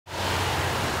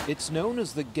It's known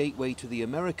as the gateway to the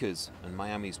Americas, and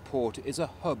Miami's port is a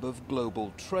hub of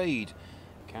global trade.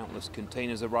 Countless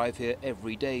containers arrive here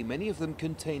every day, many of them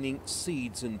containing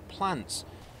seeds and plants.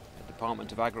 At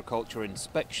Department of Agriculture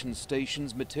inspection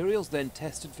stations, materials then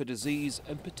tested for disease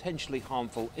and potentially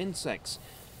harmful insects.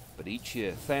 But each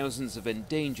year, thousands of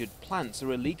endangered plants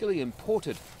are illegally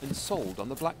imported and sold on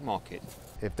the black market.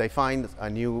 If they find a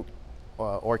new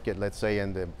orchid, let's say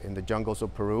in the jungles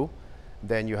of Peru,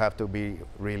 then you have to be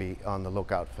really on the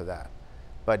lookout for that.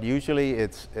 But usually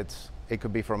it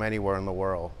could be from anywhere in the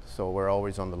world, so we're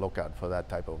always on the lookout for that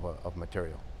type of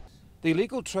material. The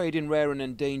illegal trade in rare and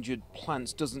endangered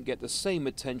plants doesn't get the same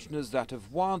attention as that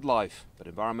of wildlife, but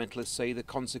environmentalists say the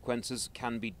consequences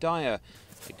can be dire.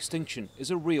 Extinction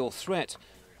is a real threat,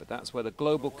 but that's where the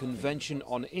Global Convention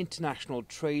on International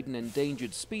Trade in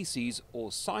Endangered Species,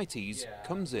 or CITES,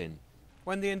 comes in.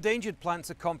 When the endangered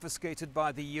plants are confiscated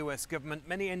by the US government,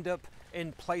 many end up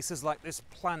in places like this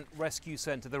plant rescue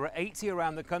center. There are 80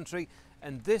 around the country,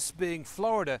 and this being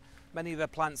Florida, many of the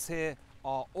plants here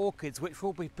are orchids which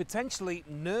will be potentially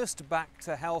nursed back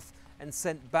to health and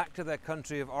sent back to their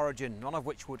country of origin, none of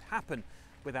which would happen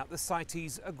without the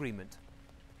CITES agreement.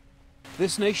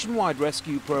 This nationwide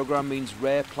rescue program means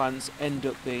rare plants end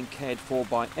up being cared for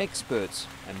by experts,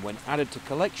 and when added to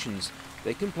collections,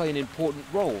 they can play an important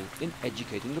role in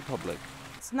educating the public.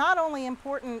 It's not only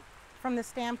important from the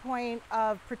standpoint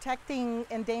of protecting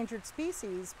endangered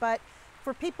species, but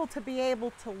for people to be able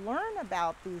to learn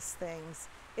about these things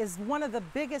is one of the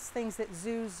biggest things that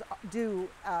zoos do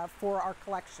for our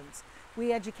collections.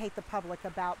 We educate the public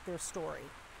about their story.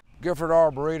 Gifford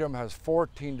Arboretum has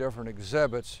 14 different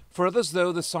exhibits. For others,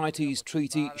 though, the CITES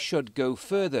Treaty should go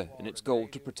further in its goal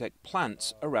to protect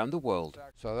plants around the world.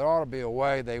 So there ought to be a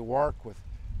way they work with,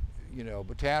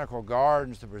 botanical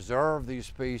gardens to preserve these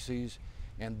species,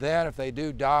 and then if they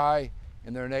do die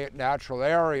in their natural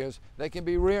areas, they can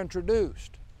be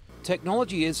reintroduced.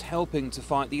 Technology is helping to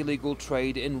fight the illegal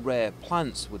trade in rare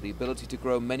plants with the ability to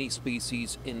grow many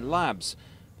species in labs.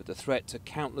 But the threat to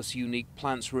countless unique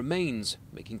plants remains,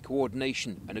 making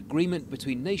coordination and agreement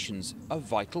between nations a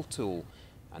vital tool.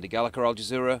 Andy Gallagher, Al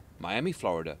Jazeera, Miami,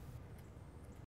 Florida.